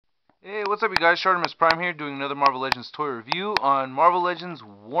Hey, what's up, you guys? Shartimus Prime here, doing another Marvel Legends toy review on Marvel Legends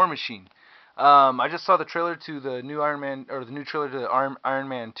War Machine. I just saw the trailer to the new Iron Man, or the new trailer to Iron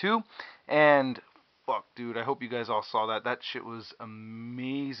Man 2, and fuck, dude, I hope you guys all saw that. That shit was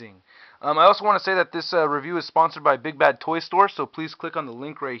amazing. I also want to say that this review is sponsored by Big Bad Toy Store, so please click on the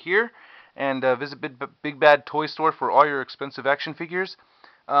link right here and visit Big Bad Toy Store for all your expensive action figures.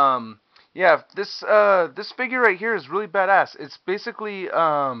 Um, yeah, this figure right here is really badass. It's basically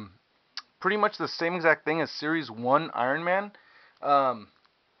pretty much the same exact thing as Series 1 Iron Man. Um,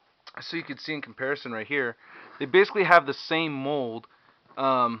 so you can see in comparison right here, they basically have the same mold,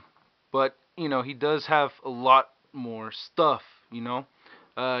 but, he does have a lot more stuff,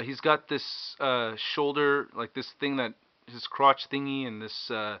 he's got this shoulder, like this thing that, his crotch thingy, and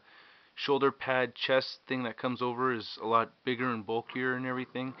this shoulder pad chest thing that comes over is a lot bigger and bulkier and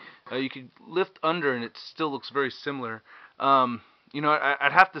everything. You could lift under and it still looks very similar.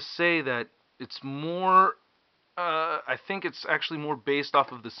 I'd have to say that it's more. I think it's actually more based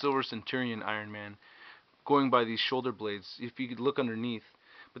off of the Silver Centurion Iron Man, going by these shoulder blades. If you could look underneath,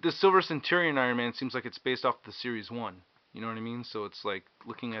 but this Silver Centurion Iron Man seems like it's based off the Series 1. You know what I mean? So it's like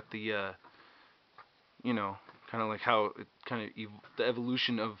looking at the, you know, kind of like how it kind of the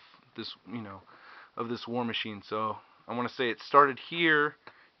evolution of this, of this War Machine. So I want to say it started here,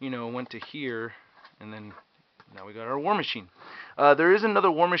 went to here, and then now we got our War Machine. There is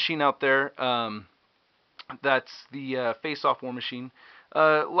another War Machine out there. That's the Face-Off War Machine.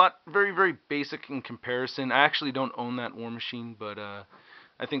 Very, very basic in comparison. I actually don't own that War Machine, but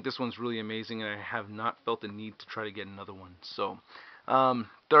I think this one's really amazing, and I have not felt the need to try to get another one. So the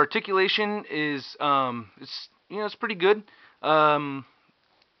articulation is, it's pretty good.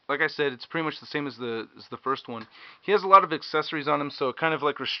 Like I said, it's pretty much the same as the first one. He has a lot of accessories on him, so it kind of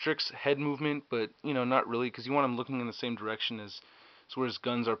like restricts head movement, but not really, because you want him looking in the same direction as where his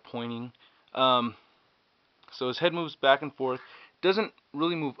guns are pointing. So his head moves back and forth. Doesn't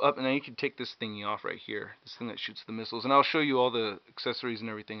really move up, and now you can take this thingy off right here, this thing that shoots the missiles, and I'll show you all the accessories and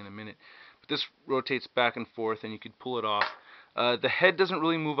everything in a minute. But this rotates back and forth, and you could pull it off. The head doesn't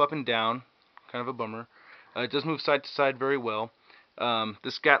really move up and down, kind of a bummer. It does move side to side very well.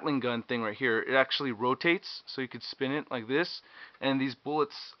 This Gatling gun thing right here, it actually rotates, so you could spin it like this, and these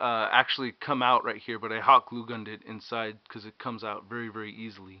bullets actually come out right here, but I hot glue gunned it inside because it comes out very, very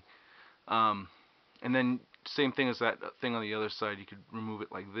easily. And then same thing as that thing on the other side, you could remove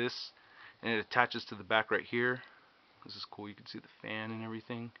it like this, and it attaches to the back right here. This is cool. You can see the fan and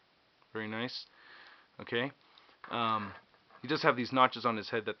everything. Very nice. Okay. He does have these notches on his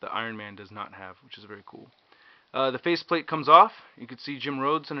head that the Iron Man does not have, which is very cool. The faceplate comes off. You can see Jim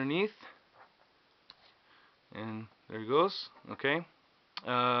Rhodes underneath. And there he goes. Okay.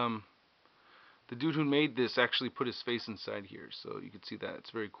 The dude who made this actually put his face inside here, so you can see that.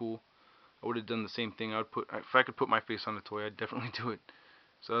 It's very cool. I would have done the same thing. If I could put my face on a toy, I'd definitely do it.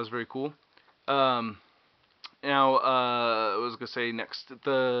 So that was very cool. Now, I was gonna say next,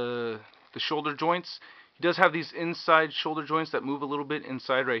 the shoulder joints. He does have these inside shoulder joints that move a little bit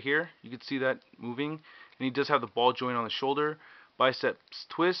inside right here. You can see that moving, and he does have the ball joint on the shoulder. Biceps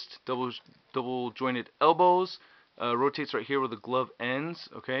twist, double jointed elbows. Rotates right here where the glove ends.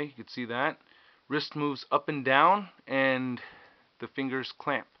 Okay, you can see that. Wrist moves up and down, and the fingers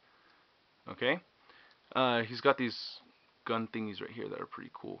clamp. Okay, he's got these gun thingies right here that are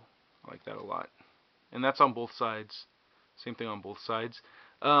pretty cool. I like that a lot, and that's on both sides. Same thing on both sides.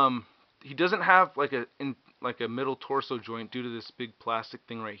 He doesn't have like a middle torso joint due to this big plastic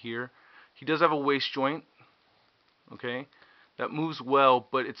thing right here. He does have a waist joint. Okay, that moves well,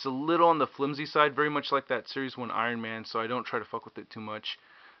 but it's a little on the flimsy side, very much like that Series 1 Iron Man. So I don't try to fuck with it too much.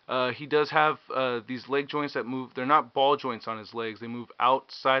 He does have these leg joints that move. They're not ball joints on his legs. They move out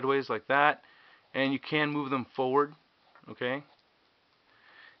sideways like that, and you can move them forward. Okay.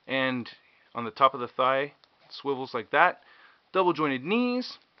 And on the top of the thigh, it swivels like that. Double jointed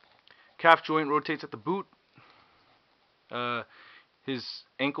knees. Calf joint rotates at the boot. His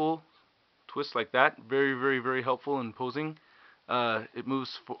ankle twists like that. Very, very, very helpful in posing. It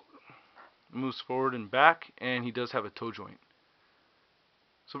moves forward and back, and he does have a toe joint.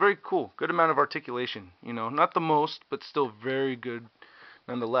 So very cool. Good amount of articulation. Not the most, but still very good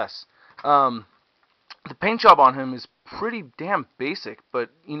nonetheless. The paint job on him is pretty damn basic, but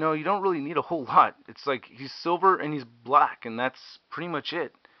you don't really need a whole lot. It's like he's silver and he's black, and that's pretty much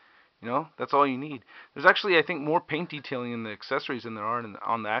it. That's all you need. There's actually, I think, more paint detailing in the accessories than there are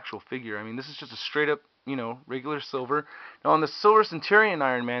on the actual figure. I mean, this is just a straight up, regular silver. Now on the Silver Centurion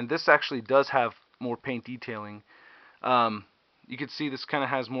Iron Man, this actually does have more paint detailing. You can see this kind of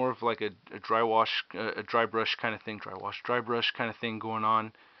has more of like a dry brush kind of thing going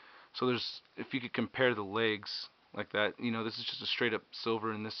on. So there's, if you could compare the legs like that, you know, this is just a straight up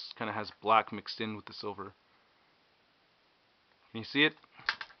silver, and this kind of has black mixed in with the silver. Can you see it?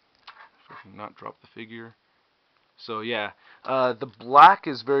 If I can not drop the figure. So yeah, the black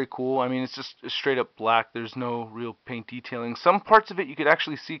is very cool. I mean, it's just straight up black. There's no real paint detailing. Some parts of it you could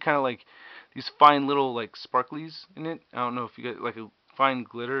actually see kind of like these fine little like sparklies in it. I don't know if you get like a fine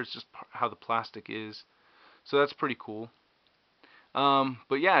glitter. It's just how the plastic is. So that's pretty cool.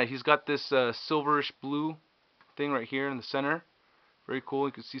 But yeah, he's got this silverish blue thing right here in the center. Very cool.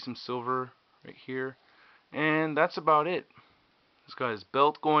 You can see some silver right here. And that's about it. He's got his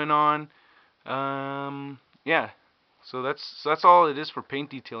belt going on. Yeah. So that's all it is for paint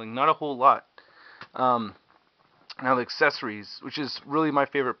detailing. Not a whole lot. Now the accessories, which is really my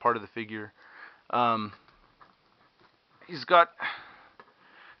favorite part of the figure. He's got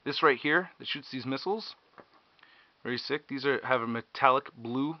this right here that shoots these missiles. Very sick. These have a metallic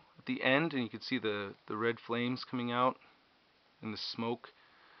blue at the end, and you can see the red flames coming out and the smoke,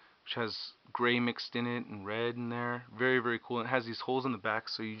 which has gray mixed in it and red in there. Very, very cool. And it has these holes in the back,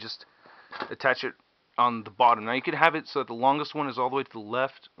 so you just attach it on the bottom. Now you could have it so that the longest one is all the way to the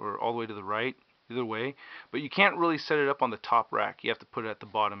left or all the way to the right, either way. But you can't really set it up on the top rack. You have to put it at the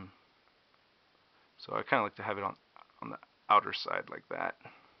bottom. So I kind of like to have it on the outer side like that. I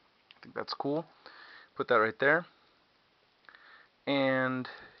think that's cool. Put that right there. And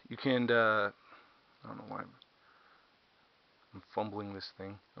you can, I don't know why I'm fumbling this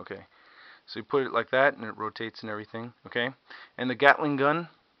thing. Okay. So you put it like that and it rotates and everything. Okay. And the Gatling gun,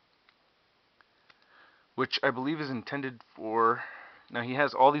 which I believe is intended for, now he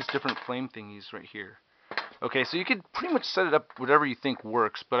has all these different flame thingies right here. Okay, so you could pretty much set it up whatever you think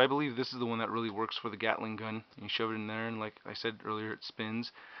works, but I believe this is the one that really works for the Gatling gun. You shove it in there, and like I said earlier, it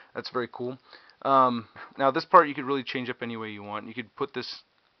spins. That's very cool. Now this part you could really change up any way you want. You could put this,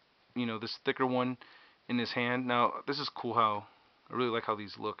 you know, this thicker one in his hand. Now this is cool how, I really like how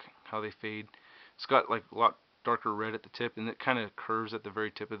these look, how they fade. It's got like a lot darker red at the tip, and it kind of curves at the very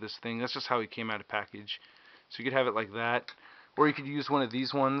tip of this thing. That's just how he came out of package. So you could have it like that, or you could use one of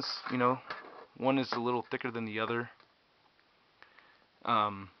these ones, you know. One is a little thicker than the other.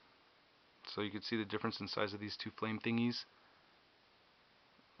 So you can see the difference in size of these two flame thingies.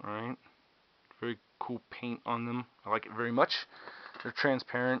 Alright. Very cool paint on them. I like it very much. They're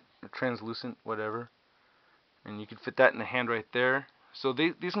transparent, or translucent, whatever. And you can fit that in the hand right there. So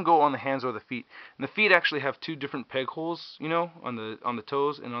these can go on the hands or the feet. And the feet actually have two different peg holes, you know, on the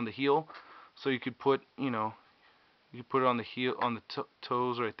toes and on the heel. So you could put, you know, you can put it on the heel, on the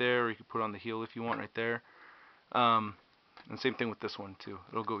toes right there, or you can put it on the heel if you want right there. And same thing with this one too.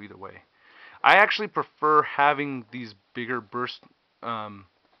 It'll go either way. I actually prefer having these bigger burst,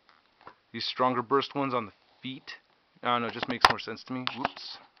 these stronger burst ones on the feet. I don't know, it just makes more sense to me.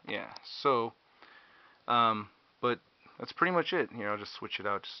 Whoops. Yeah. So, but that's pretty much it. Here, I'll just switch it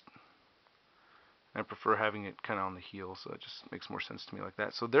out. I prefer having it kind of on the heel, so it just makes more sense to me like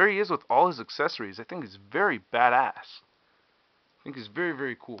that. So there he is with all his accessories. I think he's very badass. I think he's very,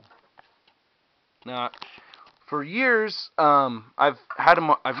 very cool. Now, for years, I've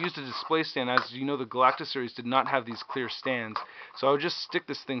used a display stand. As you know, the Galactus series did not have these clear stands, so I would just stick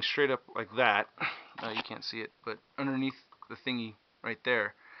this thing straight up like that. You can't see it, but underneath the thingy right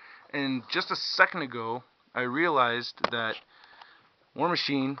there. And just a second ago, I realized that War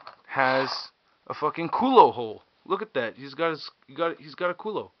Machine has a fucking culo hole. Look at that. He's got a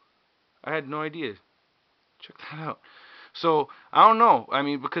culo. I had no idea. Check that out. So I don't know. I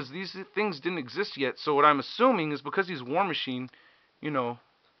mean, because these things didn't exist yet. So what I'm assuming is because he's War Machine, you know,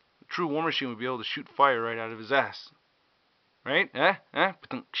 a true War Machine would be able to shoot fire right out of his ass. Right?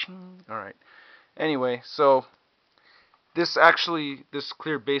 Alright. Anyway, so this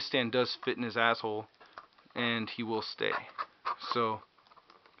clear base stand does fit in his asshole, and he will stay. So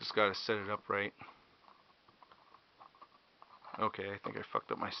just gotta set it up right. Okay, I think I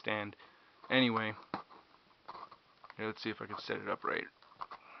fucked up my stand. Anyway, here, let's see if I can set it up right.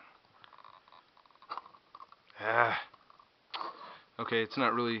 Okay, it's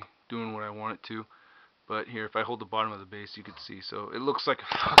not really doing what I want it to. But here, if I hold the bottom of the base, you can see. So it looks like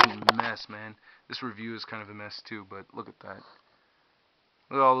a fucking mess, man. This review is kind of a mess too, but look at that.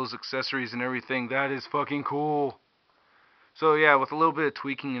 Look at all those accessories and everything. That is fucking cool. So yeah, with a little bit of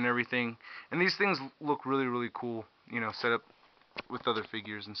tweaking and everything. And these things look really, really cool, you know, set up with other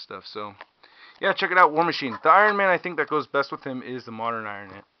figures and stuff. So yeah, check it out, War Machine. The Iron Man I think that goes best with him is the modern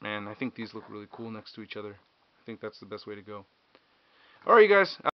Iron Man. I think these look really cool next to each other. I think that's the best way to go. Alright, you guys.